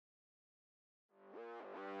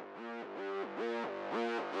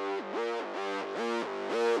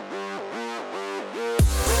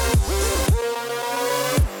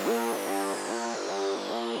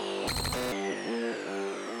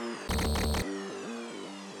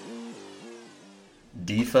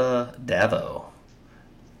Difa Davo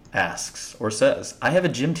asks or says, I have a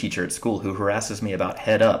gym teacher at school who harasses me about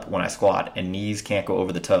head up when I squat and knees can't go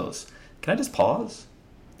over the toes. Can I just pause?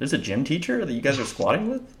 There's a gym teacher that you guys are squatting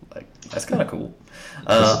with? Like, that's kind of cool.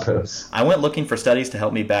 I suppose. I went looking for studies to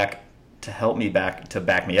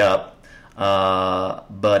back me up,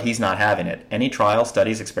 but he's not having it. Any trial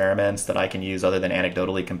studies, experiments that I can use other than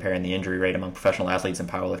anecdotally comparing the injury rate among professional athletes in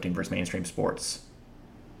powerlifting versus mainstream sports?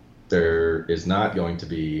 There is not going to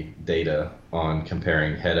be data on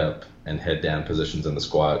comparing head up and head down positions in the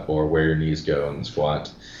squat or where your knees go in the squat.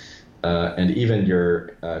 And even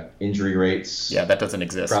your injury rates, yeah, that doesn't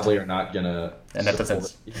exist. Probably are not going to. And that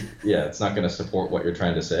doesn't. Yeah, it's not going to support what you're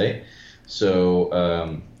trying to say.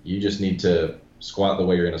 So you just need to squat the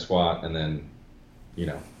way you're going to squat, and then,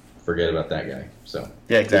 forget about that guy. So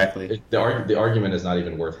yeah, exactly. The argument is not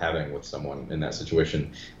even worth having with someone in that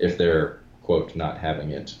situation if they're quote not having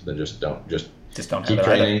it. Then just don't keep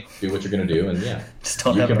training, do what you're going to do, and yeah, just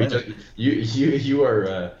don't have it.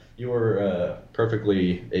 You are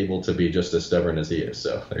perfectly able to be just as stubborn as he is.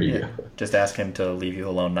 So there you go. Just ask him to leave you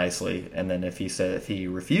alone nicely, and then if he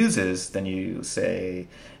refuses, then you say,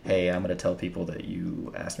 "Hey, I'm going to tell people that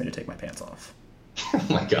you asked me to take my pants off." Oh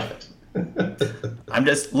my God.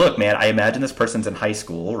 Look, man, I imagine this person's in high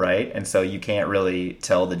school, right? And so you can't really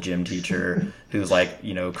tell the gym teacher who's like,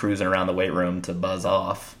 cruising around the weight room to buzz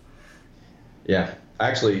off. Yeah.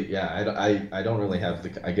 Actually, yeah, I don't really have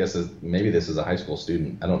I guess maybe this is a high school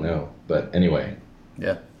student. I don't know. But anyway.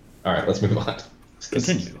 Yeah. All right, let's move on.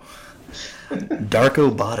 Continue.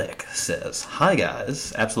 Darko Botic says, Hi,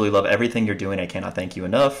 guys. Absolutely love everything you're doing. I cannot thank you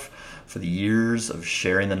enough for the years of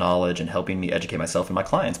sharing the knowledge and helping me educate myself and my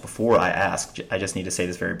clients. Before I ask, I just need to say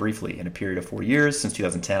this very briefly. In a period of 4 years, since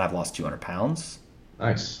 2010, I've lost 200 pounds.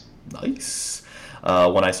 Nice.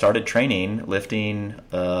 When I started training, lifting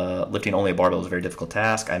only a barbell was a very difficult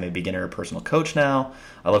task. I'm a beginner personal coach now.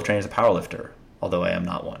 I love training as a powerlifter, although I am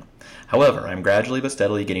not one. However, I'm gradually but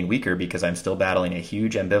steadily getting weaker because I'm still battling a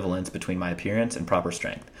huge ambivalence between my appearance and proper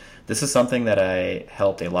strength. This is something that I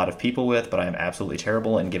helped a lot of people with, but I am absolutely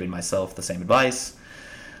terrible in giving myself the same advice.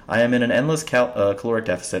 I am in an endless caloric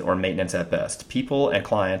deficit or maintenance at best. People and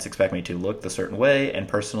clients expect me to look the certain way, and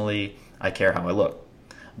personally, I care how I look.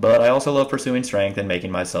 But I also love pursuing strength and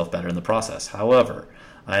making myself better in the process. However,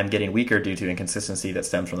 I am getting weaker due to inconsistency that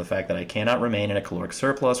stems from the fact that I cannot remain in a caloric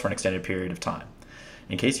surplus for an extended period of time.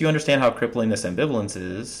 In case you understand how crippling this ambivalence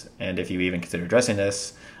is, and if you even consider addressing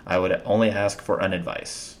this, I would only ask for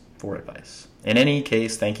advice. In any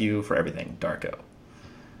case, thank you for everything, Darko.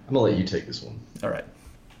 I'm going to let you take this one. All right.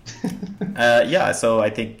 So I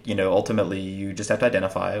think, ultimately you just have to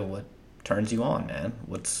identify what turns you on, man.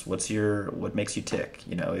 What makes you tick?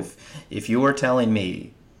 If you are telling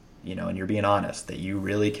me, and you're being honest that you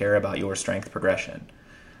really care about your strength progression,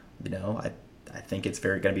 I think it's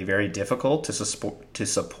going to be very difficult to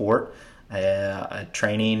support a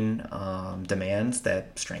training demands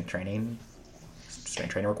that strength training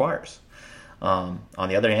requires. On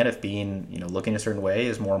the other hand, if looking a certain way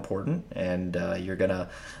is more important, and you're going to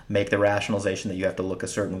make the rationalization that you have to look a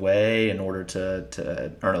certain way in order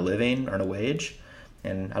to earn a living, earn a wage,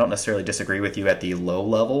 and I don't necessarily disagree with you at the low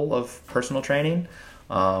level of personal training,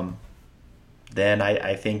 then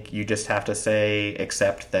I think you just have to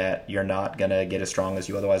accept that you're not going to get as strong as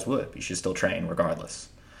you otherwise would. You should still train regardless.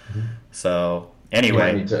 Mm-hmm. So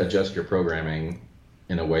anyway. You might need to adjust your programming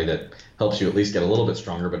in a way that helps you at least get a little bit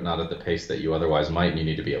stronger, but not at the pace that you otherwise might, and you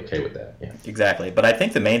need to be okay with that. Yeah. Exactly. But I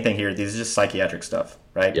think the main thing here, this is just psychiatric stuff,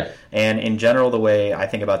 right? Yeah. And in general, the way I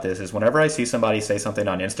think about this is whenever I see somebody say something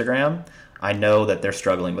on Instagram, I know that they're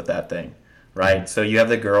struggling with that thing. Right, mm-hmm. So you have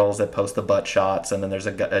the girls that post the butt shots, and then there's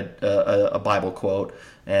a Bible quote,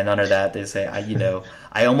 and under that they say,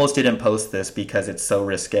 I almost didn't post this because it's so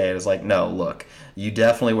risque. It was like, no, look, you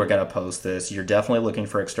definitely were going to post this. You're definitely looking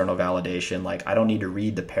for external validation. Like, I don't need to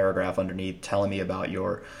read the paragraph underneath telling me about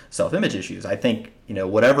your self-image issues. I think,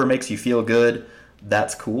 whatever makes you feel good,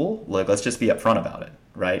 that's cool. Like, let's just be upfront about it,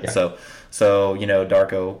 right? Yeah. So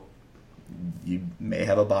Darko, you may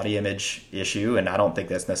have a body image issue, and I don't think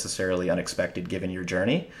that's necessarily unexpected given your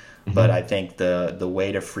journey. Mm-hmm. But I think the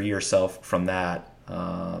way to free yourself from that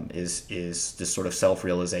is this sort of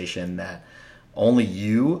self-realization that only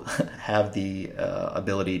you have the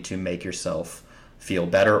ability to make yourself feel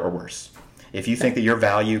better or worse. If you think that your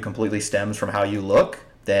value completely stems from how you look,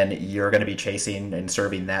 then you're going to be chasing and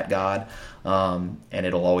serving that God, and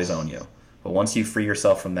it'll always own you. But once you free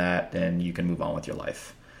yourself from that, then you can move on with your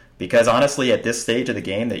life. Because honestly, at this stage of the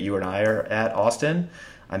game that you and I are at, Austin,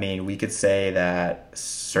 I mean, we could say that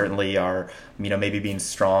certainly our, maybe being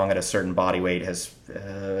strong at a certain body weight has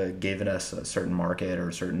given us a certain market or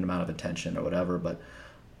a certain amount of attention or whatever. But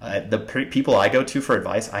people I go to for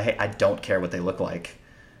advice, I don't care what they look like.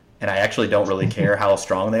 And I actually don't really care how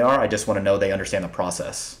strong they are. I just want to know they understand the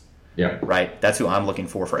process. Yeah. Right? That's who I'm looking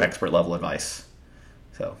for expert level advice.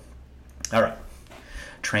 So, all right.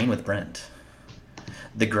 Train with Brent.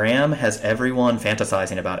 The gram has everyone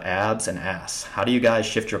fantasizing about abs and ass. How do you guys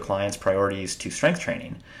shift your clients' priorities to strength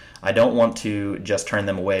training? I don't want to just turn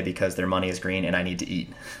them away because their money is green and I need to eat.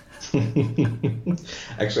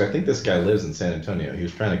 Actually, I think this guy lives in San Antonio. He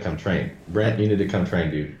was trying to come train. Brent, you need to come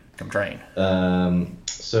train, dude. Come train.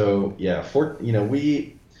 So yeah,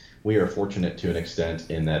 we are fortunate to an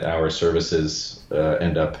extent in that our services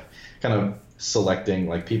end up kind of selecting,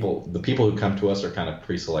 like the people who come to us are kind of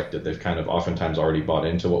pre-selected. They've kind of oftentimes already bought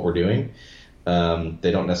into what we're doing.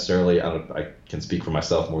 They don't necessarily, I can speak for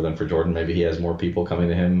myself more than for Jordan. Maybe he has more people coming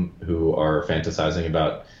to him who are fantasizing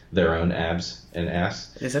about their own abs and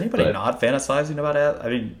ass. Is anybody not fantasizing about abs? I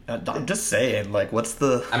mean, I'm just saying, like, what's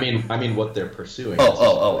the... I mean, what they're pursuing.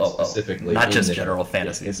 Specifically. Not just general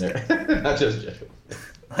fantasies. Not just general.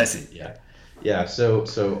 I see. Yeah. So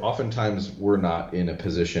oftentimes we're not in a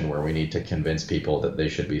position where we need to convince people that they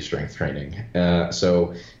should be strength training.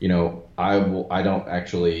 So I don't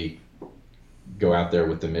actually go out there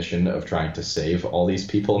with the mission of trying to save all these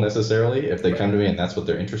people necessarily. If they come to me and that's what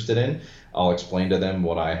they're interested in, I'll explain to them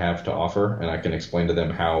what I have to offer, and I can explain to them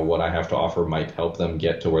how what I have to offer might help them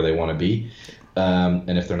get to where they want to be.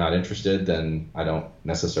 And if they're not interested, then I don't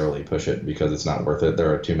necessarily push it because it's not worth it.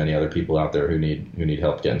 There are too many other people out there who need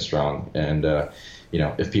help getting strong. And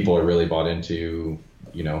if people are really bought into,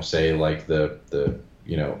 say like the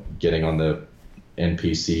getting on the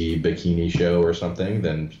NPC bikini show or something,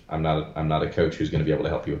 then I'm not a coach who's going to be able to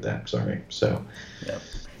help you with that. Sorry. So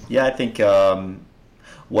yeah, I think a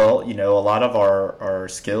lot of our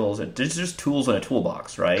skills, there's just tools in a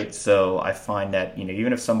toolbox, right? So I find that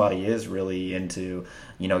even if somebody is really into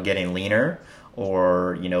getting leaner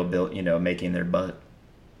or making their butt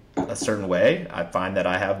a certain way, I find that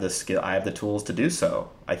I have the skill, I have the tools to do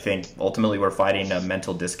so. I think ultimately we're fighting a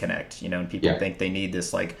mental disconnect, and people think they need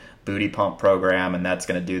this like booty pump program and that's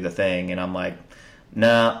going to do the thing, and I'm like,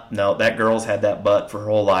 no, that girl's had that butt for her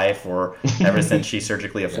whole life or ever since she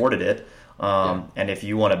surgically afforded it. And if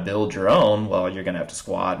you want to build your own, well, you're going to have to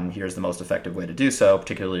squat, and here's the most effective way to do so,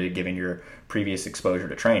 particularly given your previous exposure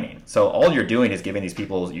to training. So all you're doing is giving these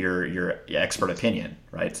people your expert opinion,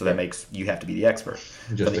 right? So that makes you have to be the expert.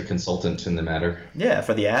 Just a consultant in the matter. Yeah,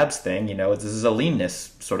 for the abs thing, this is a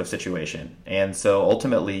leanness sort of situation. And so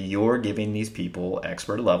ultimately you're giving these people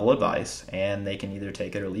expert level advice, and they can either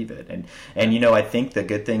take it or leave it. And I think the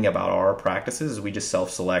good thing about our practices is we just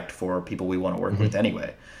self-select for people we want to work with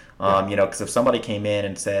anyway. Because if somebody came in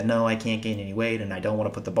and said, no, I can't gain any weight and I don't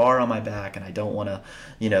want to put the bar on my back and I don't want to,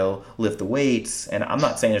 lift the weights, and I'm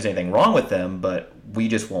not saying there's anything wrong with them, but we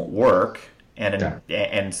just won't work.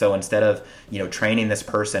 And so instead of, training this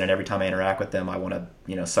person and every time I interact with them, I want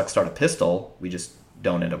to, start a pistol, we just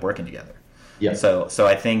don't end up working together. Yeah. So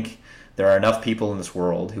I think there are enough people in this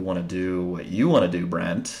world who want to do what you want to do,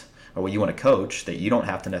 Brent, or what you want to coach, that you don't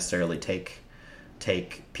have to necessarily take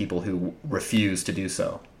people who refuse to do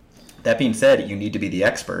so. That being said, you need to be the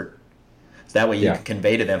expert, so that way you can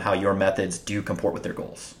convey to them how your methods do comport with their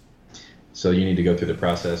goals. So you need to go through the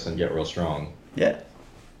process and get real strong. Yeah,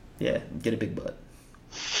 get a big butt.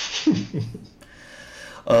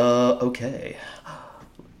 Okay.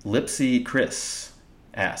 Lipsy Chris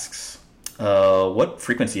asks, what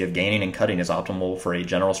frequency of gaining and cutting is optimal for a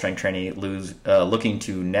general strength trainee looking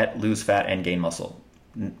to net lose fat and gain muscle?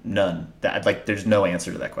 None. There's no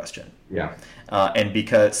answer to that question. Yeah. And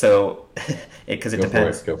because it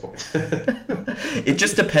depends. Go for it. It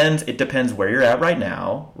just depends. It depends where you're at right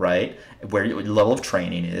now, right? Where your level of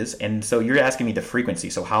training is. And so you're asking me the frequency.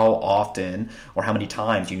 So how often or how many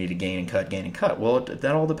times you need to gain and cut? Well,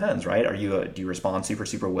 that all depends, right? Do you respond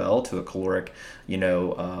super well to a caloric,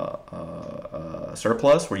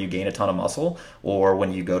 surplus where you gain a ton of muscle? Or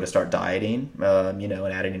when you go to start dieting, and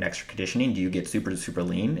adding an extra conditioning, do you get super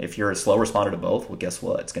lean? If you're a slow responder to both, well, guess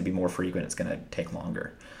what? It's going to be more frequent. It's going to take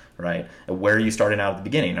longer, right? Where are you starting out at the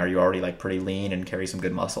beginning? Are you already pretty lean and carry some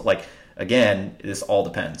good muscle? Again, this all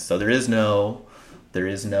depends. So there is no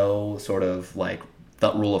sort of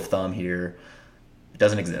rule of thumb here. It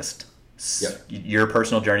doesn't exist. Yep. Your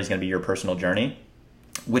personal journey is going to be your personal journey,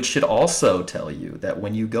 which should also tell you that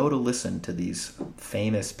when you go to listen to these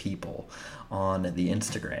famous people on the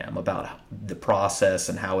Instagram about the process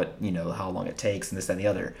and how how long it takes and this, that, and the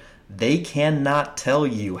other, they cannot tell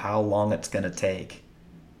you how long it's going to take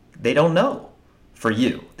they don't know for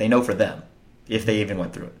you. They know for them, if they even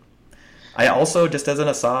went through it. I also, just as an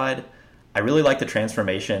aside, I really like the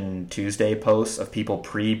Transformation Tuesday posts of people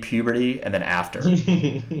pre-puberty and then after.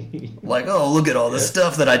 Like, oh, look at all the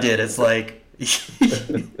stuff that I did. It's like,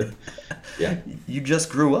 Yeah. you just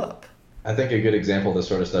grew up. I think a good example of this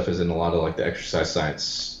sort of stuff is in a lot of like the exercise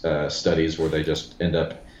science studies where they just end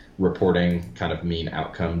up reporting kind of mean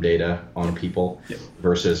outcome data on people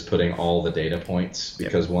versus putting all the data points,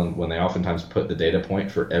 because when they oftentimes put the data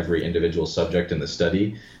point for every individual subject in the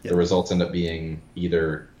study, the results end up being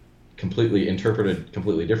either completely interpreted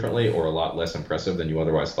completely differently or a lot less impressive than you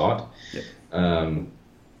otherwise thought.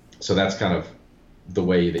 So that's kind of the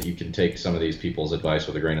way that you can take some of these people's advice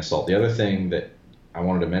with a grain of salt. The other thing that I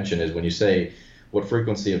wanted to mention is when you say what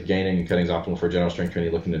frequency of gaining and cutting is optimal for a general strength trainee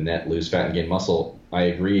looking to net, lose fat, and gain muscle, I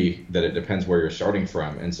agree that it depends where you're starting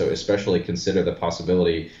from. And so especially consider the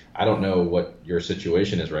possibility, I don't know what your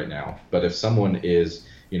situation is right now, but if someone is,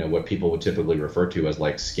 what people would typically refer to as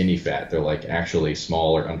like skinny fat, they're like actually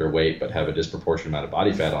small or underweight but have a disproportionate amount of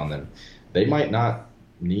body fat on them, they might not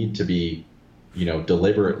need to be,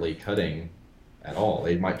 deliberately cutting at all.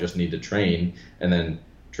 They might just need to train and then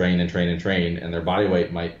train, and their body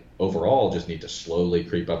weight might overall just need to slowly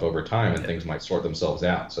creep up over time, and things might sort themselves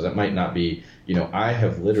out. So that might not be, I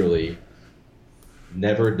have literally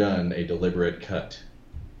never done a deliberate cut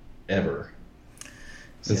ever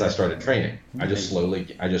since I started training. I just slowly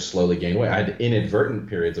gained weight. I had inadvertent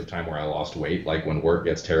periods of time where I lost weight, like when work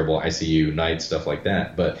gets terrible, ICU nights, stuff like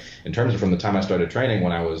that. But in terms of from the time I started training,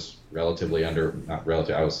 when I was I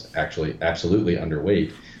was actually absolutely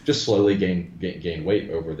underweight, just slowly gain weight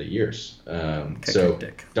over the years. So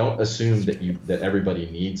don't assume that everybody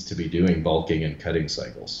needs to be doing bulking and cutting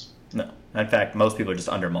cycles. No. In fact, most people are just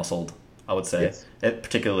under-muscled, I would say. Yes.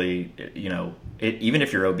 Particularly, even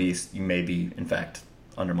if you're obese, you may be, in fact,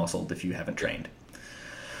 under-muscled if you haven't trained.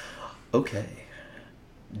 Okay.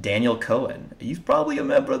 Daniel Cohen. He's probably a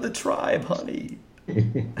member of the tribe, honey.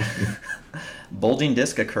 Bulging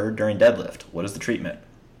disc occurred during deadlift. What is the treatment?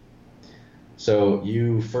 So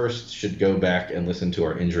you first should go back and listen to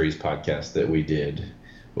our injuries podcast that we did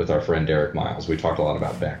with our friend Derek Miles. We talked a lot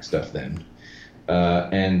about back stuff then.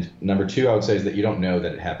 And number two, I would say, is that you don't know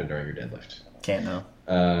that it happened during your deadlift. Can't know.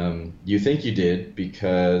 You think you did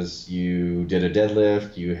because you did a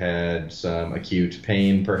deadlift, you had some acute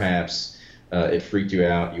pain perhaps, it freaked you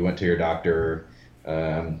out, you went to your doctor,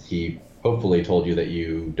 he hopefully told you that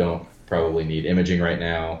you don't probably need imaging right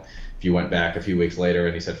now. If you went back a few weeks later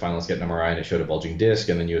and he said, fine, let's get an MRI, and it showed a bulging disc,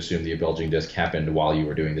 and then you assumed the bulging disc happened while you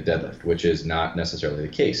were doing the deadlift, which is not necessarily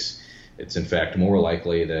the case. It's in fact more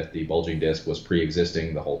likely that the bulging disc was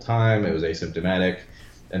pre-existing the whole time, it was asymptomatic,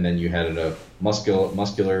 and then you had a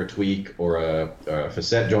muscular tweak or a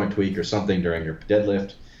facet joint tweak or something during your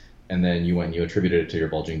deadlift, and then you went and you attributed it to your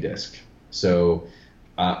bulging disc. So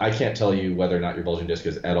I can't tell you whether or not your bulging disc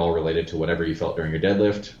is at all related to whatever you felt during your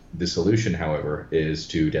deadlift. The solution, however, is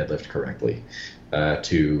to deadlift correctly,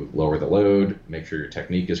 to lower the load, make sure your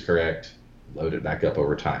technique is correct, load it back up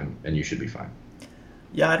over time, and you should be fine.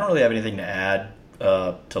 Yeah, I don't really have anything to add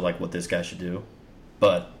to like what this guy should do,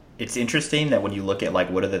 but it's interesting that when you look at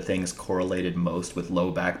like what are the things correlated most with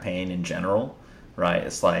low back pain in general, right?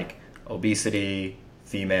 It's like obesity,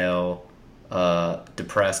 female,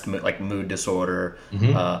 depressed, like mood disorder,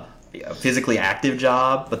 physically active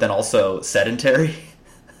job, but then also sedentary.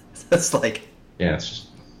 It's like, yeah, it's just,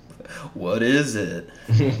 what is it?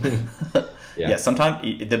 Yeah,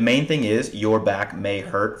 sometimes the main thing is your back may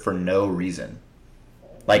hurt for no reason.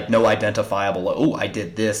 Like no identifiable, oh, I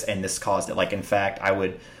did this and this caused it. Like, in fact, I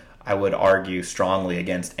would argue strongly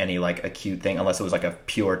against any like acute thing unless it was like a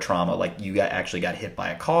pure trauma, like you actually got hit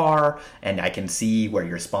by a car and I can see where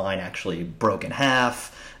your spine actually broke in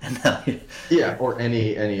half. And yeah, or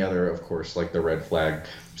any other, of course, like the red flag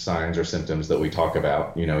signs or symptoms that we talk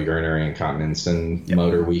about, urinary incontinence and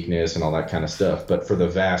motor weakness and all that kind of stuff. But for the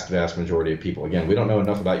vast majority of people, again, we don't know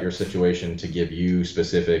enough about your situation to give you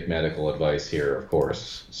specific medical advice here, of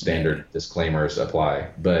course. Standard disclaimers apply.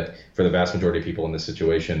 But for the vast majority of people in this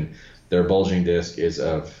situation, their bulging disc is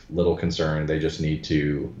of little concern. They just need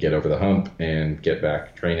to get over the hump and get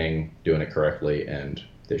back training, doing it correctly, and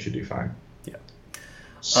they should do fine. Yeah.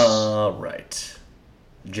 All right.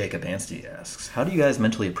 Jacob Anstey asks, how do you guys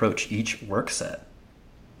mentally approach each work set?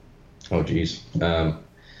 Oh, geez. I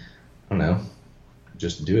don't know.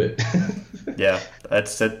 Just do it. Yeah,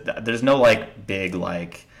 that's it. There's no like big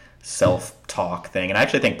like self-talk thing. And I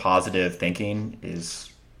actually think positive thinking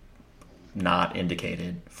is not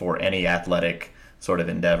indicated for any athletic sort of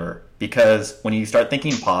endeavor. Because when you start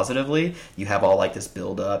thinking positively, you have all like this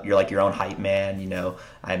build up. You're like your own hype man, you know.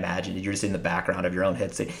 I imagine you're just in the background of your own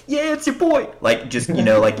head saying, "Yeah, it's your boy." Like just, you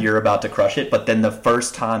know, like you're about to crush it. But then the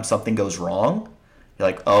first time something goes wrong, you're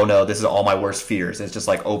like, "Oh no, this is all my worst fears." It's just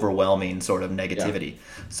like overwhelming sort of negativity.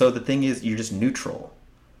 Yeah. So the thing is, you're just neutral.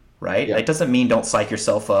 Right? Yeah. It doesn't mean don't psych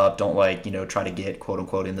yourself up. Don't like, you know, try to get quote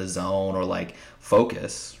unquote in the zone or like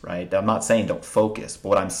focus, right? I'm not saying don't focus. But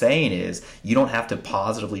what I'm saying is you don't have to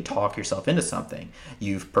positively talk yourself into something.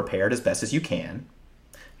 You've prepared as best as you can.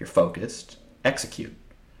 You're focused. Execute.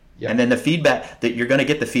 Yeah. And then the feedback that you're going to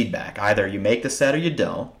get the feedback. Either you make the set or you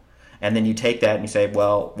don't. And then you take that and you say,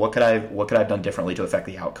 well, what could I have done differently to affect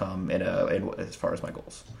the outcome in as far as my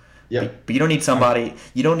goals? Yeah. But you don't need somebody.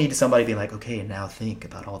 You don't need somebody being like, okay, now think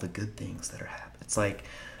about all the good things that are happening. It's like,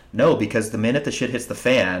 no, because the minute the shit hits the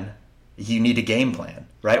fan, you need a game plan,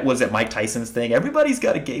 right? Was it Mike Tyson's thing? Everybody's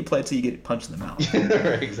got a game plan so you get punched in the mouth.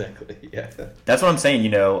 Right, exactly. Yeah. That's what I'm saying. You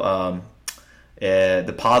know,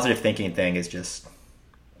 the positive thinking thing is just.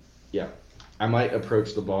 Yeah. I might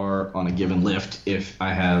approach the bar on a given lift if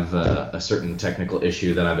I have a certain technical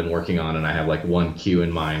issue that I've been working on and I have like one cue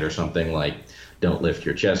in mind or something like, don't lift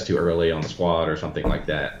your chest too early on the squat or something like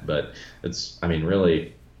that. But it's, I mean,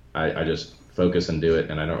 really, I just focus and do it,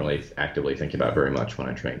 and I don't really actively think about it very much when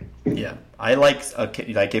I train. Yeah, I like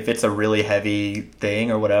if it's a really heavy thing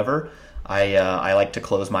or whatever, I like to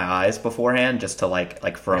close my eyes beforehand just to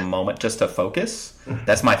like for a moment just to focus.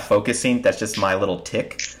 That's my focusing. That's just my little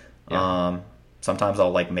tick. Yeah. Sometimes I'll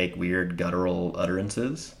like make weird guttural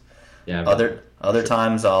utterances. Yeah. Other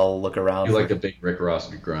times I'll look around. You like a big Rick Ross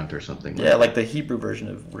grunt or something. Yeah, like the Hebrew version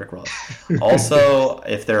of Rick Ross. Also,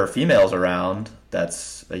 if there are females around,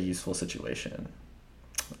 that's a useful situation.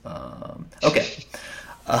 Okay.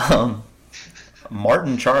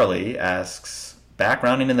 Martin Charlie asks,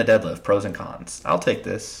 backgrounding in the deadlift, pros and cons. I'll take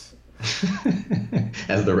this.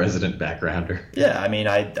 As the resident backgrounder. Yeah, I mean,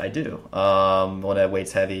 I do. When the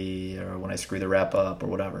weight's heavy or when I screw the rep up or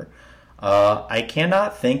whatever. I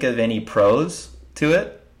cannot think of any pros to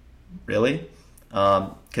it, really,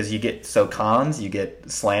 because you get cons. You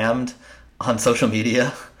get slammed on social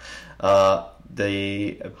media.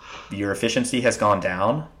 Your efficiency has gone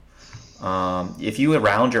down. If you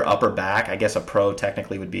round your upper back, I guess a pro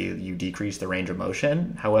technically would be you decrease the range of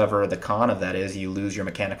motion. However, the con of that is you lose your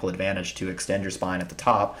mechanical advantage to extend your spine at the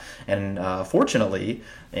top. And fortunately,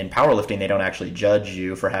 in powerlifting, they don't actually judge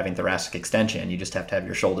you for having thoracic extension. You just have to have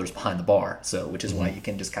your shoulders behind the bar. So, which is why you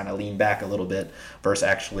can just kind of lean back a little bit versus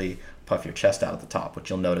actually puff your chest out at the top, which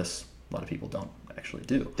you'll notice a lot of people don't actually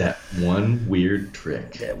do. That one weird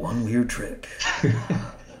trick.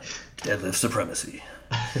 Deadlift supremacy.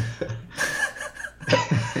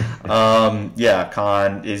 Yeah,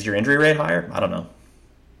 con, is your injury rate higher? I don't know.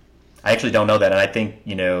 I actually don't know that, and I think,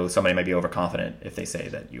 you know, somebody might be overconfident if they say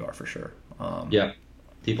that you are for sure. Yeah,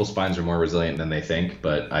 people's spines are more resilient than they think,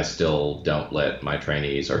 but I still don't let my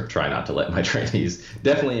trainees, or try not to let my trainees,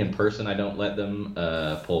 definitely in person, I don't let them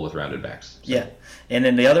pull with rounded backs. So. Yeah, and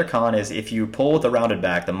then the other con is if you pull with a rounded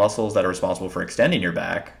back, the muscles that are responsible for extending your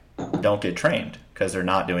back don't get trained because they're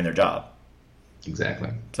not doing their job. Exactly.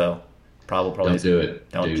 So probably don't do it.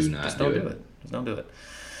 Don't do it. Just don't do it.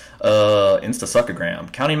 Insta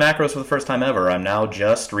Suckagram. Counting macros for the first time ever. I'm now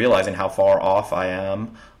just realizing how far off I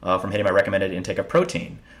am from hitting my recommended intake of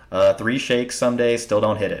protein. 3 shakes some days, still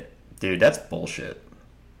don't hit it. Dude, that's bullshit.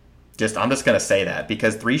 I'm just going to say that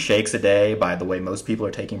because 3 shakes a day, by the way most people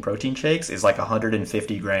are taking protein shakes, is like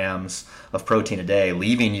 150 grams of protein a day,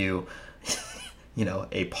 leaving you, you know,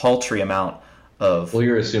 a paltry amount of... Well,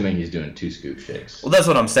 you're assuming he's doing 2 scoop shakes. Well, that's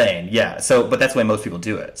what I'm saying, yeah. So, but that's the way most people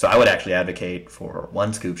do it. So I would actually advocate for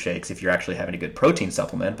 1 scoop shakes if you're actually having a good protein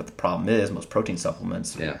supplement. But the problem is most protein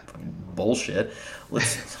supplements are fucking bullshit.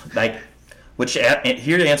 Here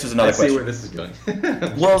answers another question. I see where this is going.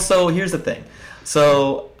 Well, so here's the thing.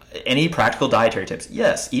 So any practical dietary tips?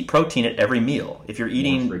 Yes, eat protein at every meal. If you're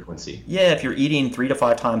eating more frequency. Yeah, if you're eating 3 to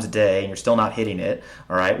 5 times a day and you're still not hitting it,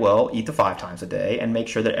 all right, well, eat the 5 times a day and make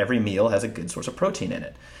sure that every meal has a good source of protein in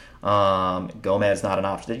it. GOMAD's not an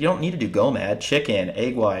option. You don't need to do GOMAD. Chicken,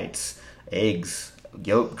 egg whites, eggs,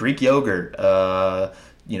 Greek yogurt,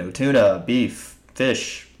 tuna, beef,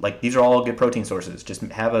 fish. Like, these are all good protein sources. Just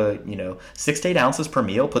have 6 to 8 ounces per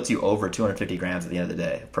meal puts you over 250 grams at the end of the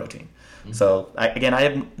day of protein. Mm-hmm. So,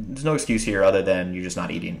 there's no excuse here other than you're just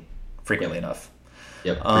not eating frequently enough.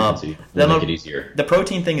 Yep, frequency will make it easier. The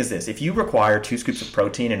protein thing is this. If you require 2 scoops of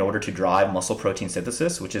protein in order to drive muscle protein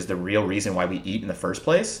synthesis, which is the real reason why we eat in the first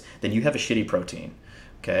place, then you have a shitty protein.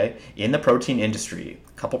 Okay, in the protein industry,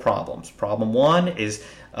 a couple problems. Problem one is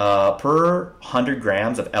per 100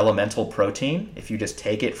 grams of elemental protein, if you just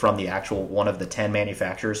take it from the actual one of the 10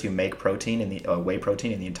 manufacturers who make protein in the whey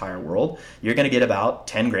protein in the entire world, you're going to get about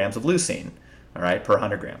 10 grams of leucine, all right, per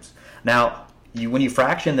 100 grams. Now, when you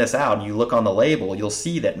fraction this out and you look on the label, you'll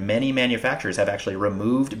see that many manufacturers have actually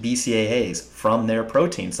removed BCAAs from their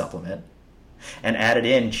protein supplement and added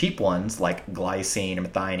in cheap ones like glycine or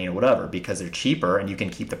methionine or whatever because they're cheaper and you can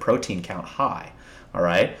keep the protein count high. All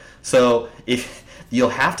right. So if you'll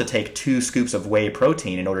have to take 2 scoops of whey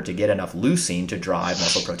protein in order to get enough leucine to drive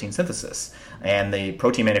muscle protein synthesis, and the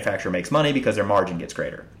protein manufacturer makes money because their margin gets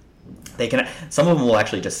greater. Some of them will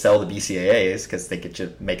actually just sell the BCAAs because they could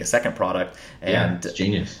just make a second product. And yeah, it's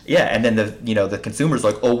genius. Yeah, and then the consumer's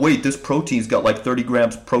like, oh wait, this protein's got like 30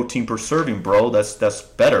 grams protein per serving, bro. That's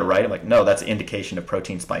better, right? I'm like, no, that's an indication of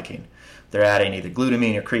protein spiking. They're adding either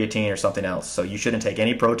glutamine or creatine or something else. So you shouldn't take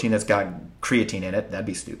any protein that's got creatine in it. That'd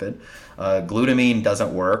be stupid. Glutamine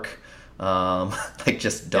doesn't work.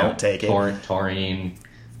 Just don't take it. Taurine.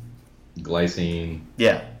 Glycine.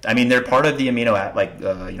 Yeah, I mean they're part of the amino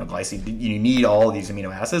glycine. You need all of these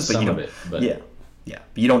amino acids, but some of it. But but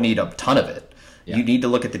you don't need a ton of it. Yeah. You need to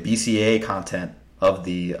look at the BCAA content of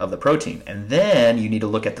the protein, and then you need to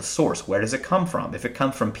look at the source. Where does it come from? If it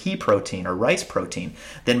comes from pea protein or rice protein,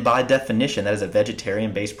 then by definition that is a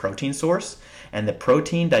vegetarian-based protein source. And the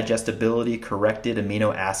protein digestibility corrected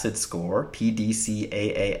amino acid score,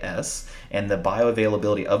 PDCAAS, and the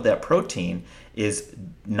bioavailability of that protein is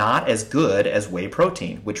not as good as whey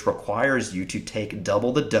protein, which requires you to take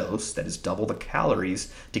double the dose, that is double the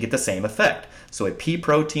calories, to get the same effect. So a pea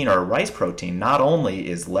protein or a rice protein not only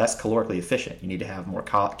is less calorically efficient, you need to have more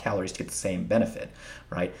calories to get the same benefit,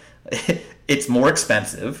 right? It's more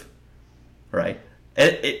expensive, right?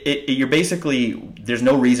 You're basically, there's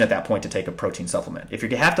no reason at that point to take a protein supplement. If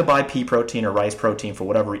you have to buy pea protein or rice protein for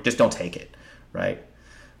whatever, just don't take it, right?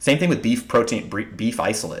 Same thing with beef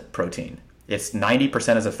isolate protein. It's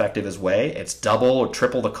 90% as effective as whey. It's double or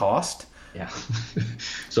triple the cost. Yeah.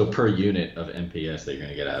 So per unit of MPS that you're going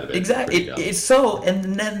to get out of it. Exactly. It's so,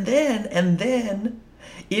 and then,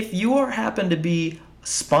 if you happen to be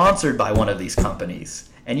sponsored by one of these companies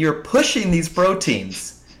and you're pushing these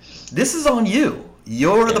proteins, this is on you.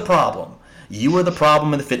 You're the problem. You are the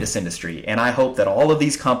problem in the fitness industry. And I hope that all of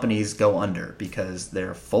these companies go under because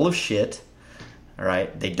they're full of shit. All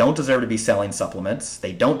right? They don't deserve to be selling supplements.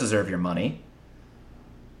 They don't deserve your money.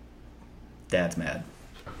 Dad's mad.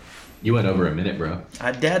 You went over a minute, bro.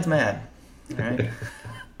 Dad's mad. All right.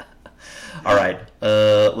 All right.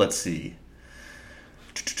 Let's see.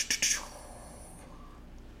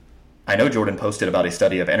 I know Jordan posted about a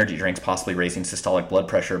study of energy drinks possibly raising systolic blood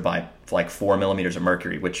pressure by like 4 millimeters of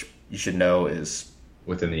mercury, which you should know is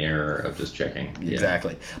within the error of just checking.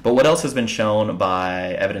 Exactly. Yeah. But what else has been shown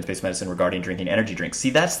by evidence-based medicine regarding drinking energy drinks? See,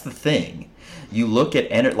 that's the thing. You look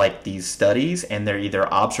at these studies and they're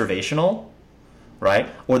either observational, right,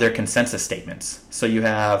 or they're consensus statements. So you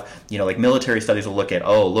have, like military studies will look at,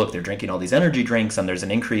 oh, look, they're drinking all these energy drinks and there's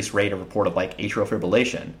an increased rate of report of like atrial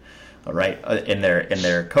fibrillation. Right, in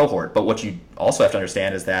their cohort. But what you also have to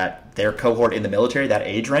understand is that their cohort in the military, that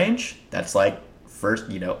age range, that's like first,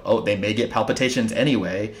 they may get palpitations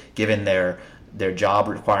anyway, given their job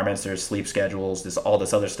requirements, their sleep schedules, all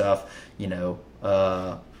this other stuff.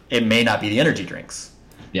 It may not be the energy drinks.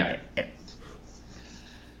 Yeah.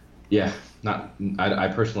 Yeah. I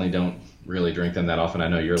personally don't really drink them that often. I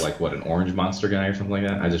know you're like an orange Monster guy or something like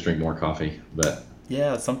that. I just drink more coffee, but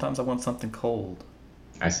yeah, sometimes I want something cold.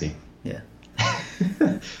 I see. Yeah.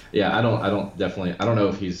 Yeah, I don't know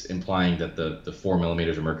if he's implying that the 4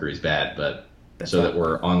 millimeters of mercury is bad, but that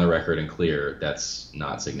we're on the record and clear, that's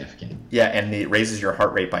not significant. Yeah, and it raises your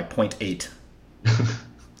heart rate by 0.8.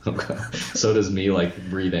 Okay. So does me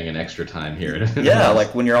breathing an extra time here. Yeah,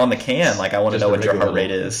 like when you're on the can, I want to know what your heart rate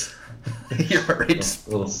is. Your heart rate.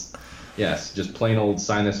 Yes, just plain old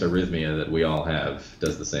sinus arrhythmia that we all have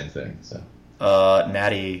does the same thing. So.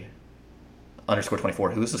 Natty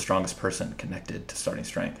 _24, who is the strongest person connected to starting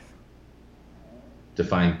strength?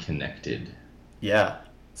 Define connected. Yeah.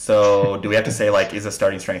 So do we have to say is a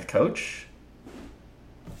starting strength coach?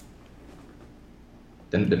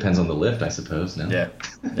 Then it depends on the lift, I suppose. No. Yeah,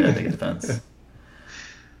 I think it depends.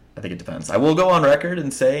 I will go on record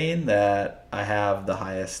in saying that I have the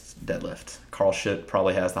highest deadlift. Carl Schitt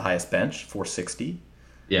probably has the highest bench, 460.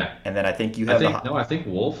 Yeah. And then I think you have I think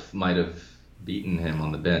Wolf might have beaten him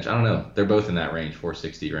on the bench. I don't know. They're both in that range,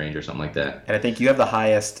 460 range or something like that. And I think you have the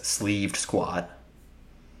highest sleeved squat.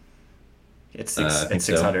 It's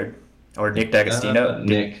 600. So. Or Nick D'Agostino.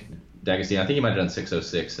 D'Agostino. I think he might have done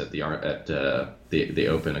 606 at the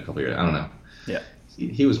Open a couple years. I don't know. Yeah.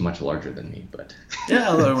 He was much larger than me, but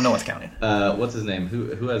Yeah, no one's counting. What's his name?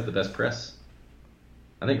 Who has the best press?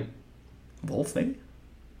 I think Wolf, maybe?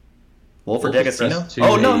 Wolf or Wolf has D'Agostino? pressed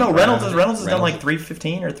Oh, no, 280. Reynolds has done like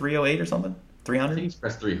 315 or 308 or something? I 300? think he's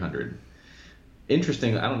pressed 300.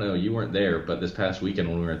 Interesting. I don't know. You weren't there, but this past weekend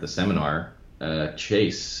when we were at the seminar,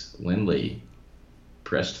 Chase Lindley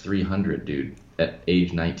pressed 300, dude, at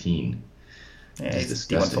age 19. Yeah, He's he's a D1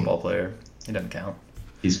 disgusting. football player. He doesn't count.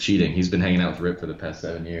 He's cheating. He's been hanging out with Rip for the past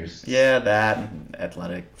 7 years. Yeah, that and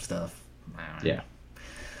athletic stuff. Yeah.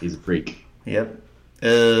 He's a freak. Yep.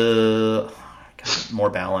 God, more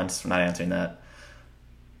balance. I'm not answering that.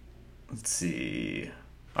 Let's see.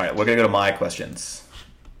 All right, we're going to go to my questions.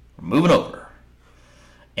 We're moving over.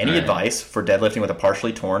 Any All right. advice for deadlifting with a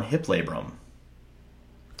partially torn hip labrum?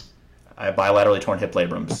 I have bilaterally torn hip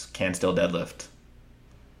labrums. Can still deadlift.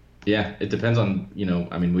 Yeah, it depends on,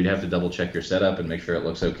 I mean, we'd have to double check your setup and make sure it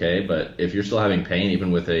looks okay. But if you're still having pain,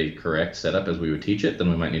 even with a correct setup as we would teach it, then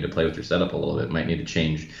we might need to play with your setup a little bit. Might need to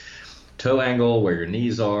change toe angle, where your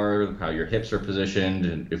knees are, how your hips are positioned.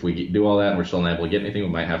 And if we do all that and we're still unable to get anything, we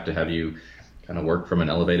might have to have you kind of work from an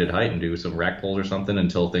elevated height and do some rack pulls or something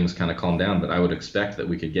until things kind of calm down. But I would expect that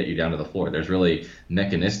we could get you down to the floor. There's really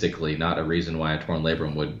mechanistically not a reason why a torn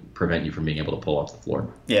labrum would prevent you from being able to pull off the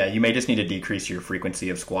floor. Yeah, you may just need to decrease your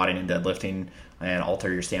frequency of squatting and deadlifting and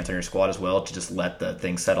alter your stance on your squat as well to just let the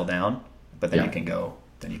thing settle down. But then Yeah. you can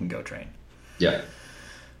go train. Yeah.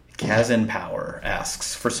 Kazin Power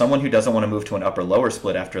asks, for someone who doesn't want to move to an upper-lower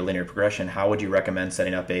split after a linear progression, how would you recommend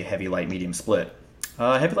setting up a heavy, light, medium split?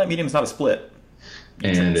 Heavy, light, medium is not a split.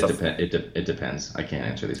 And it depends. I can't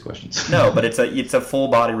answer these questions. No, but it's a full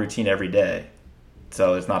body routine every day,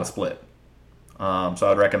 so it's not a split. So I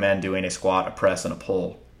would recommend doing a squat, a press, and a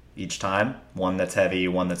pull each time. One that's heavy,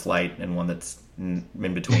 one that's light, and one that's in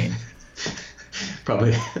between.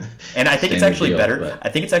 Probably. And I think it's Standard actually deal, better. but- I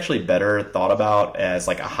think it's actually better thought about as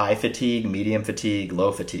like a high fatigue, medium fatigue,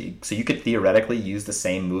 low fatigue. So you could theoretically use the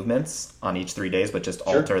same movements on each 3 days, but just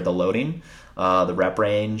alter the loading, the rep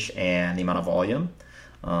range, and the amount of volume.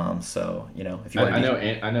 So if you want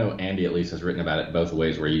I know Andy at least has written about it both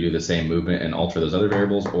ways, where you do the same movement and alter those other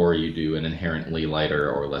variables, or you do an inherently lighter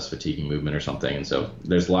or less fatiguing movement or something. And so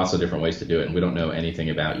there's lots of different ways to do it, and we don't know anything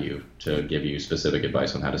about you to give you specific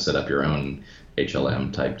advice on how to set up your own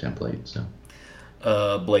HLM type template.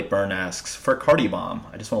 So Blake Byrne asks, for Cardi Bomb,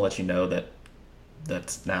 I just want to let you know that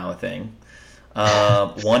that's now a thing.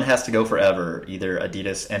 One has to go forever, either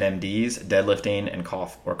Adidas NMDs, deadlifting, and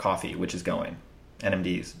coffee, which is going.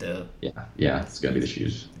 NMDs, duh. yeah, it's gonna be the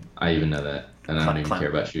shoes. I even know that, and I don't even care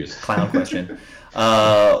about shoes. Clown question.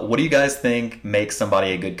 What do you guys think makes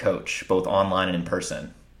somebody a good coach, both online and in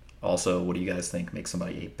person? Also, what do you guys think makes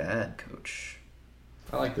somebody a bad coach?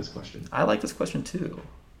 I like this question. I like this question too.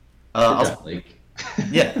 Like,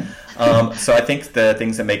 Yeah. So I think the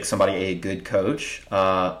things that make somebody a good coach,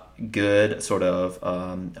 good sort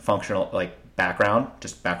of functional, like background,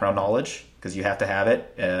 just background knowledge, because you have to have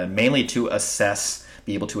it, mainly to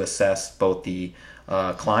be able to assess both the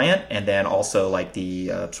client and then also like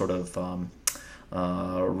the sort of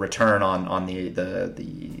return on the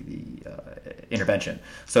intervention.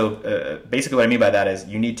 So basically what I mean by that is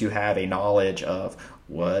you need to have a knowledge of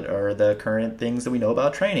what are the current things that we know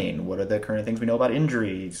about training, what are the current things we know about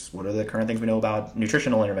injuries, what are the current things we know about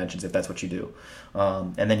nutritional interventions, if that's what you do.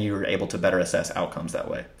 And then you're able to better assess outcomes that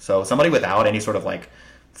way. So somebody without any sort of like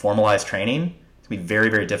formalized training, it's going to be very,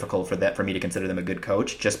 very difficult for me to consider them a good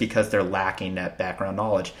coach, just because they're lacking that background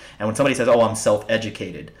knowledge. And when somebody says, oh, I'm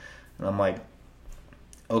self-educated, and I'm like,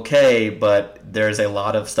 okay, but there's a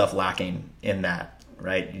lot of stuff lacking in that,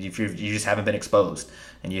 right? You just haven't been exposed,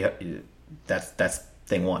 and that's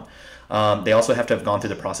thing one. They also have to have gone through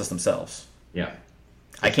the process themselves. yeah.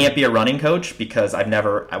 I can't be a running coach because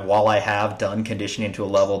while I have done conditioning to a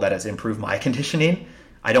level that has improved my conditioning,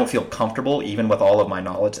 I don't feel comfortable, even with all of my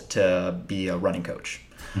knowledge, to be a running coach.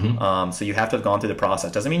 Mm-hmm. So you have to have gone through the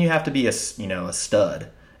process. Doesn't mean you have to be a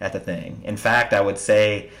stud at the thing. In fact, I would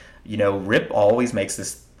say, Rip always makes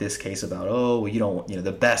this case about,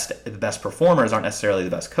 the best performers aren't necessarily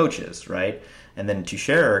the best coaches, right? And then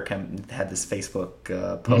Tuchscherer had this Facebook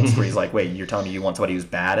post where he's like, wait, you're telling me you want somebody who's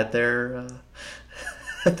bad at their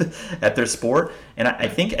at their sport? And I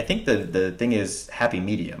think the thing is happy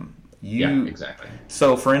medium. Yeah, exactly.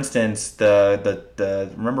 So, for instance,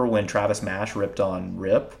 the remember when Travis Mash ripped on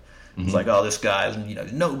Rip? It's like, oh, this guy's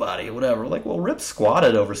nobody, or whatever. Like, well, Rip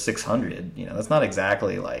squatted over 600. That's not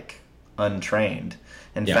exactly like untrained.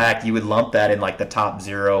 In Yeah. fact, you would lump that in like the top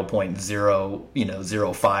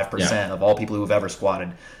 0.05% of all people who have ever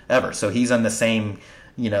squatted ever. So he's on the same,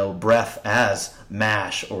 breath as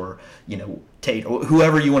MASH or, Tate, or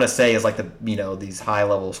whoever you want to say is like the, these high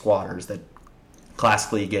level squatters that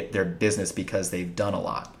classically get their business because they've done a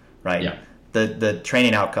lot, right? Yeah. The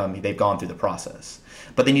training outcome, they've gone through the process.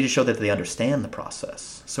 But they need to show that they understand the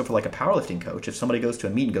process. So for like a powerlifting coach, if somebody goes to a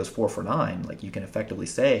meet and goes 4 for 9, like you can effectively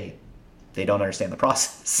say they don't understand the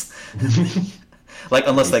process. Like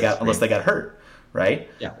unless they got hurt, right?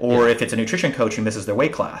 Yeah. Or if it's a nutrition coach who misses their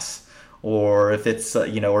weight class, or if it's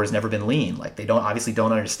or has never been lean, like they don't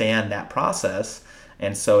understand that process.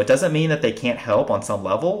 And so it doesn't mean that they can't help on some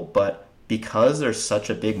level, but because there's such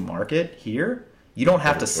a big market here, you don't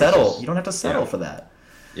have to settle. You don't have to settle for that.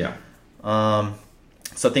 Yeah.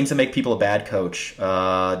 So things that make people a bad coach: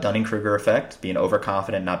 Dunning-Kruger effect, being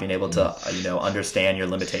overconfident, not being able to understand your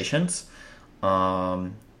limitations.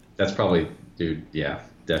 That's probably, dude. Yeah,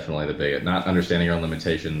 definitely the biggest. Not understanding your own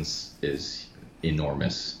limitations is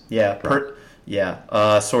enormous. Yeah.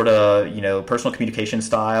 Sort of, personal communication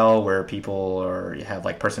style where people have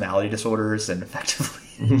like personality disorders and effectively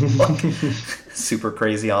like super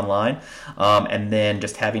crazy online. And then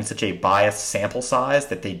just having such a biased sample size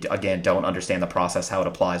that they, again, don't understand the process, how it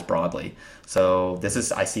applies broadly. So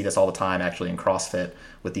I see this all the time actually in CrossFit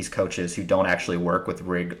with these coaches who don't actually work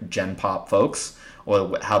with Gen Pop folks,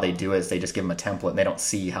 or how they do it is they just give them a template and they don't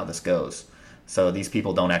see how this goes. So these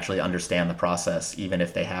people don't actually understand the process, even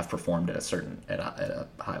if they have performed at a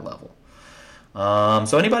high level.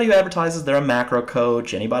 So anybody who advertises they're a macro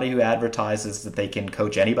coach, anybody who advertises that they can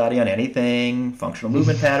coach anybody on anything, functional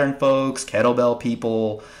movement pattern folks, kettlebell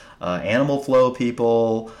people, animal flow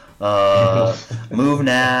people,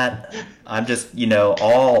 MoveNat, I'm just,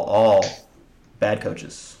 all bad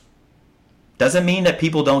coaches. Doesn't mean that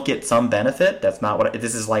people don't get some benefit. That's not what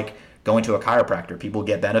this is like. Going to a chiropractor, people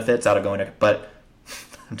get benefits out of going to, but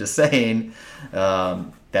I'm just saying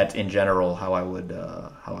that's in general how I would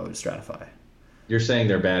stratify. You're saying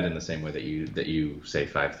they're bad in the same way that you say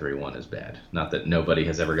 531 is bad. Not that nobody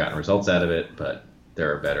has ever gotten results out of it, but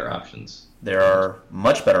there are better options. There are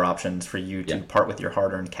much better options for you to part with your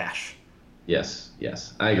hard-earned cash. Yes,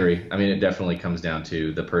 I agree. I mean, it definitely comes down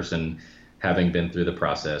to the person having been through the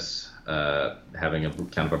process, having a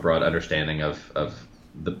kind of a broad understanding of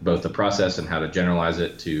both the process and how to generalize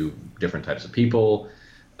it to different types of people,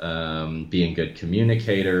 being good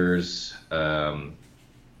communicators. Those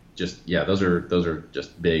are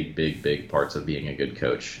just big parts of being a good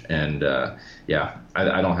coach. And I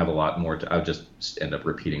don't have a lot more I'll just end up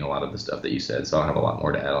repeating a lot of the stuff that you said, so I don't have a lot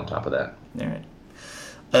more to add on top of that. All right.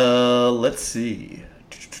 Let's see.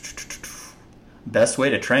 Best way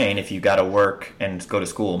to train if you got to work and go to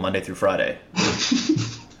school Monday through Friday.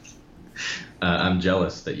 I'm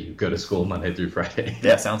jealous that you go to school Monday through Friday.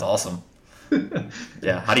 Yeah, sounds awesome.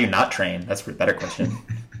 Yeah, how do you not train? That's a better question.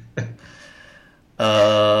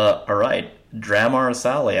 All right. Dramar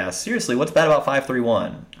Asali asks, seriously, what's bad about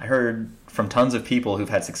 531? I heard from tons of people who've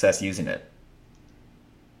had success using it.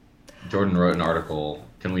 Jordan wrote an article.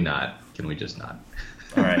 Can we just not?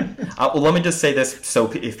 All right. Well, let me just say this.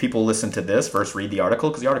 So if people listen to this, first read the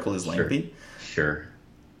article, because the article is lengthy. Sure.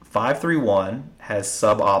 531 has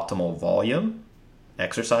suboptimal volume,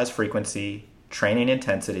 exercise frequency, training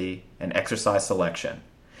intensity, and exercise selection.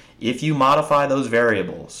 If you modify those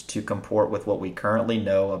variables to comport with what we currently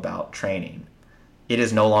know about training, it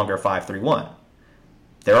is no longer 531.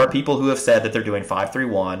 There are people who have said that they're doing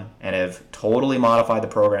 531 and have totally modified the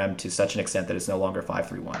program to such an extent that it's no longer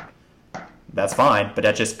 531. That's fine, but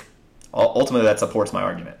that just ultimately that supports my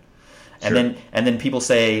argument. And Sure. then people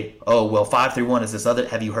say, "Oh, well, 531 is this other.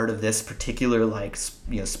 Have you heard of this particular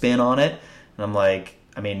spin on it?" And I'm like,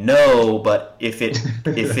 I mean, no, but if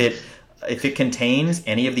it contains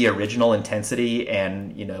any of the original intensity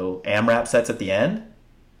and AMRAP sets at the end,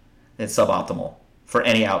 it's suboptimal for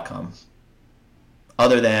any outcome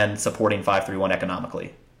other than supporting 531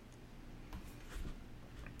 economically.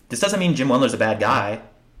 This doesn't mean Jim Wendler's a bad guy,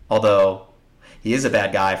 although he is a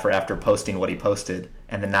bad guy for after posting what he posted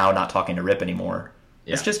and then now not talking to Rip anymore.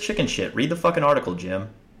 Yeah. It's just chicken shit. Read the fucking article, Jim.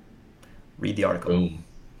 Read the article. Boom.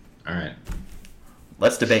 All right.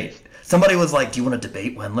 Let's debate. Somebody was like, do you want to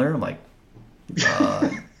debate Wendler? I'm like,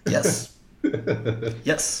 yes.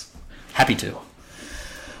 Yes. Happy to.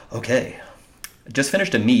 Okay. Just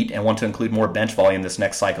finished a meet and want to include more bench volume this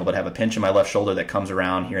next cycle, but have a pinch in my left shoulder that comes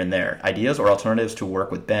around here and there. Ideas or alternatives to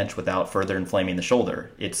work with bench without further inflaming the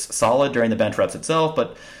shoulder. It's solid during the bench reps itself,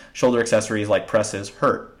 but shoulder accessories like presses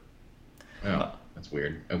hurt. Oh, that's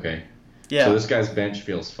weird. Okay. Yeah. So this guy's bench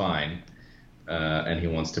feels fine, and he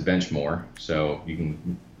wants to bench more. So you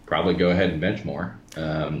can probably go ahead and bench more.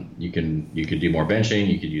 You could do more benching.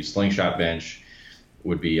 You could use slingshot bench.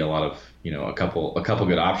 Would be a lot of, a couple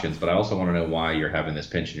good options. But I also want to know why you're having this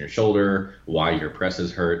pinch in your shoulder, why your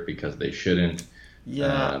presses hurt, because they shouldn't.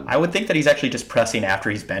 Yeah, I would think that he's actually just pressing after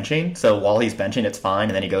he's benching. So while he's benching, it's fine,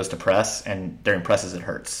 and then he goes to press, and during presses it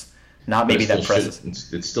hurts. Not maybe that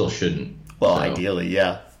presses. It still shouldn't. Well, so. Ideally,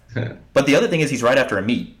 yeah. But the other thing is he's right after a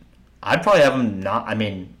meet. I'd probably have him not. I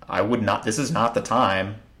mean, I would not. This is not the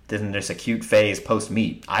time. Isn't this acute phase post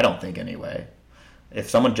meet? I don't think anyway. If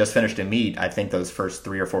someone just finished a meet, I think those first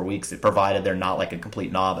 3 or 4 weeks, provided they're not like a complete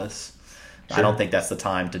novice, sure. I don't think that's the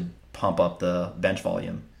time to pump up the bench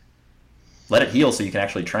volume. Let it heal so you can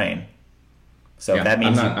actually train. So that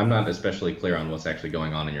means I'm not especially clear on what's actually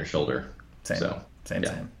going on in your shoulder. Same.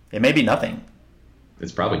 It may be nothing.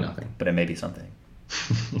 It's probably nothing, but it may be something.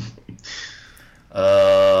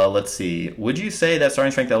 Let's see. Would you say that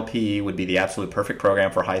Starting Strength LP would be the absolute perfect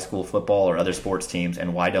program for high school football or other sports teams,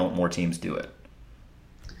 and why don't more teams do it?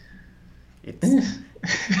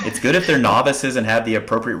 It's good if they're novices and have the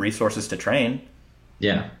appropriate resources to train.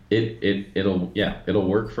 Yeah, it'll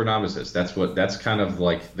work for novices. That's kind of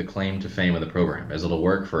like the claim to fame of the program, is it'll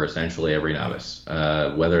work for essentially every novice.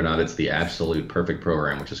 Whether or not it's the absolute perfect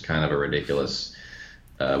program, which is kind of a ridiculous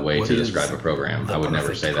way to describe a program. I would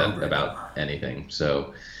never say that about anything.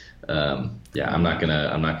 So, I'm not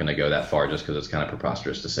gonna go that far just because it's kind of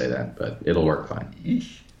preposterous to say that, but it'll work fine.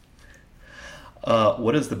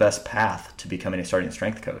 What is the best path to becoming a starting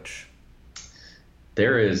strength coach?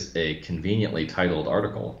 There is a conveniently titled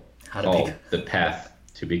article called "The Path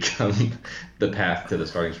to Become the Path to the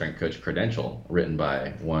Starting Strength Coach Credential," written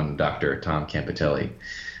by one Dr. Tom Campitelli,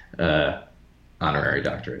 honorary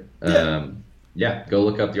doctorate. Go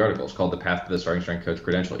look up the article. It's called "The Path to the Starting Strength Coach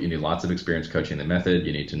Credential." You need lots of experience coaching the method.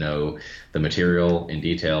 You need to know the material in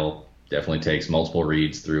detail. Definitely takes multiple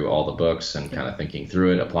reads through all the books and kind of thinking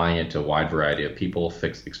through it, applying it to a wide variety of people,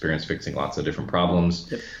 experience fixing lots of different problems.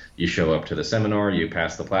 Yep. You show up to the seminar, you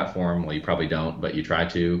pass the platform. Well, you probably don't, but you try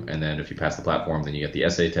to. And then if you pass the platform, then you get the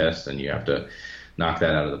essay test, and you have to knock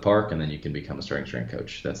that out of the park, and then you can become a starting strength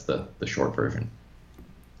coach. That's the short version.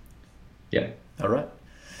 Yeah. All right.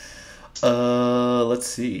 Let's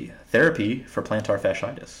see. Therapy for plantar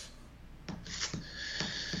fasciitis.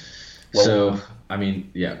 Well,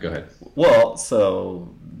 go ahead. Well,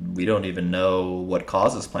 so we don't even know what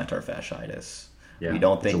causes plantar fasciitis. Yeah, we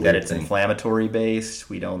don't think that it's inflammatory based.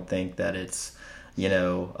 We don't think that it's,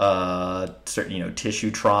 certain,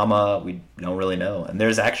 tissue trauma. We don't really know. And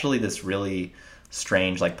there's actually this really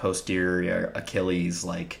strange, like posterior Achilles,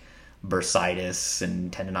 like bursitis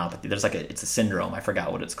and tendinopathy. There's it's a syndrome. I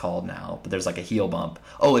forgot what it's called now, but there's like a heel bump.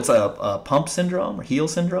 Oh, it's a pump syndrome or heel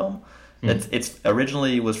syndrome. It's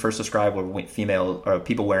originally was first described with female or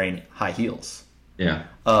people wearing high heels. Yeah.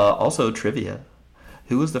 Also trivia: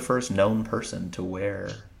 who was the first known person to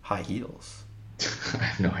wear high heels? I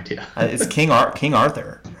have no idea. It's King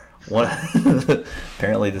Arthur.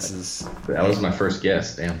 Apparently, this is. That was my first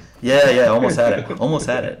guess. Damn. Yeah. Almost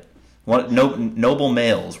had it. Noble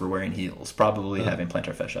males were wearing heels, probably having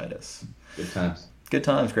plantar fasciitis. Good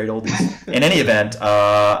times, great oldies. In any event,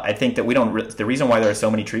 I think that we don't. The reason why there are so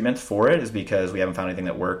many treatments for it is because we haven't found anything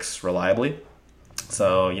that works reliably.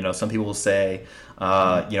 So, some people will say,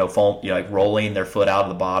 like rolling their foot out of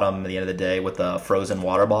the bottom at the end of the day with a frozen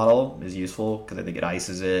water bottle is useful because I think it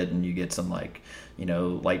ices it and you get some light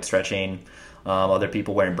stretching. Other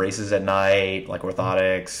people wearing braces at night, like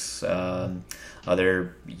orthotics.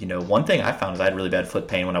 One thing I found is I had really bad foot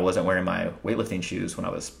pain when I wasn't wearing my weightlifting shoes when I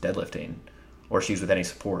was deadlifting, or shoes with any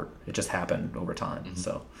support. It just happened over time. Mm-hmm.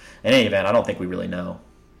 So in any event, I don't think we really know.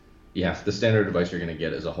 Yeah, the standard advice you're going to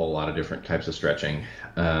get is a whole lot of different types of stretching.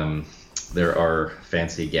 There are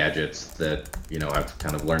fancy gadgets that, I've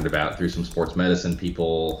kind of learned about through some sports medicine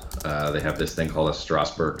people. They have this thing called a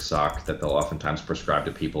Strasbourg sock that they'll oftentimes prescribe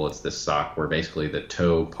to people. It's this sock where basically the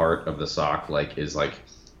toe part of the sock is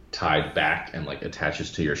tied back and attaches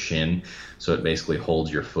to your shin, so it basically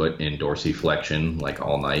holds your foot in dorsiflexion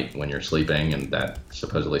all night when you're sleeping, and that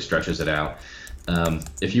supposedly stretches it out.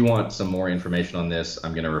 If you want some more information on this,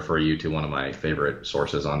 I'm going to refer you to one of my favorite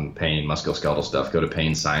sources on pain, musculoskeletal stuff. Go to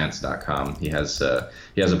painscience.com. He has a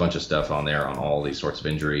bunch of stuff on there on all these sorts of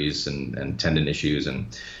injuries and tendon issues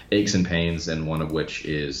and aches and pains, and one of which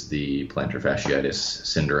is the plantar fasciitis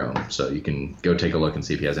syndrome. So you can go take a look and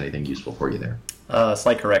see if he has anything useful for you there.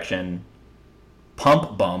 Slight correction.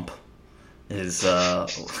 Pump bump is that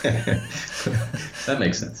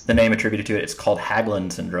makes sense. The name attributed to it. It's called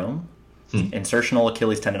Haglund syndrome. Insertional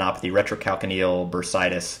Achilles tendinopathy, retrocalcaneal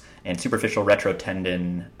bursitis, and superficial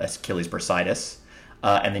retrotendon Achilles bursitis.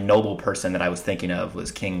 And the noble person that I was thinking of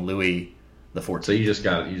was King Louis the 14th. So you just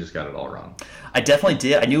got it all wrong. I definitely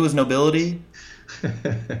did. I knew it was nobility,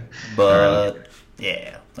 but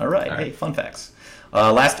yeah. All right. Hey, fun facts. We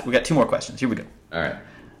got 2 more questions. Here we go. All right.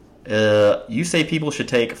 You say people should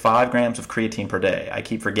take 5 grams of creatine per day. I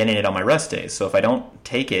keep forgetting it on my rest days. So if I don't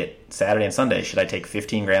take it Saturday and Sunday, should I take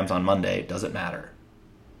 15 grams on Monday? Does it matter?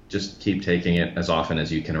 Just keep taking it as often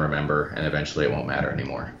as you can remember, and eventually it won't matter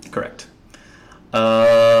anymore. Correct.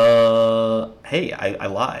 Hey, I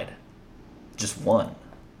lied. Just 1.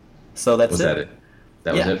 So that's Was that it?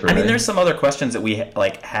 That was it for I mean, today? there's some other questions that we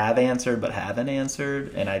have answered but haven't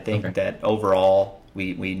answered, and I think that overall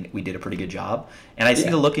we did a pretty good job. And I see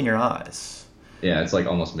the look in your eyes. Yeah, it's like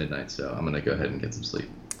almost midnight, so I'm gonna go ahead and get some sleep.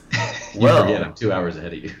 You Well, forget I'm 2 hours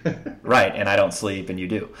ahead of you. right, and I don't sleep, and you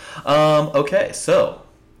do. Okay, so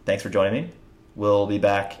thanks for joining me. We'll be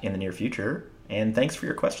back in the near future, and thanks for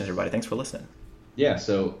your questions, everybody. Thanks for listening. Yeah,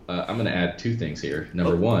 so I'm going to add 2 things here.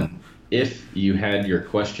 Number 1, if you had your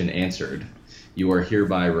question answered, you are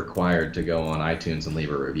hereby required to go on iTunes and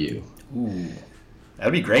leave a review. Ooh, that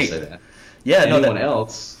would be great. I'll say that. Yeah, anyone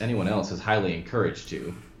else is highly encouraged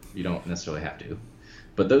to. You don't necessarily have to.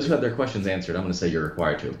 But those who have their questions answered, I'm going to say you're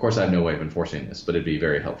required to. Of course, I have no way of enforcing this, but it'd be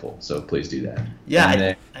very helpful. So please do that. Yeah, and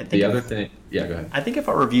then I think the other thing. Yeah, go ahead. I think if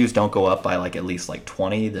our reviews don't go up by at least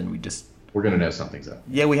 20, then we're going to know something's up.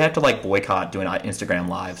 Yeah, we have to boycott doing Instagram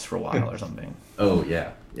lives for a while or something. Oh,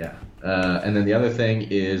 yeah. And then the other thing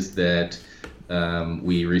is that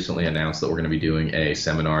we recently announced that we're going to be doing a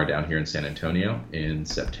seminar down here in San Antonio in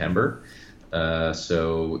September.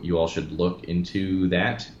 So you all should look into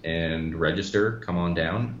that and register. Come on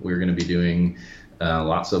down. We're going to be doing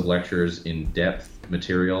lots of lectures, in-depth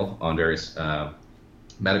material on various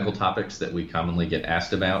medical topics that we commonly get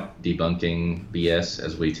asked about, debunking BS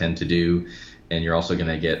as we tend to do. And you're also going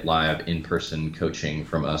to get live in-person coaching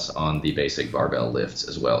from us on the basic barbell lifts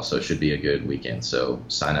as well. So it should be a good weekend. So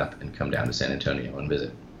sign up and come down to San Antonio and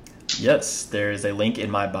visit. Yes, there's a link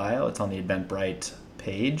in my bio. It's on the Eventbrite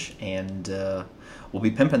page, and we'll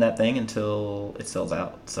be pimping that thing until it sells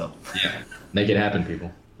out. So yeah, make it happen,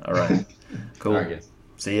 people. All right, cool. All right, guys.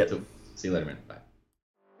 See ya. So, see you later, man. Bye.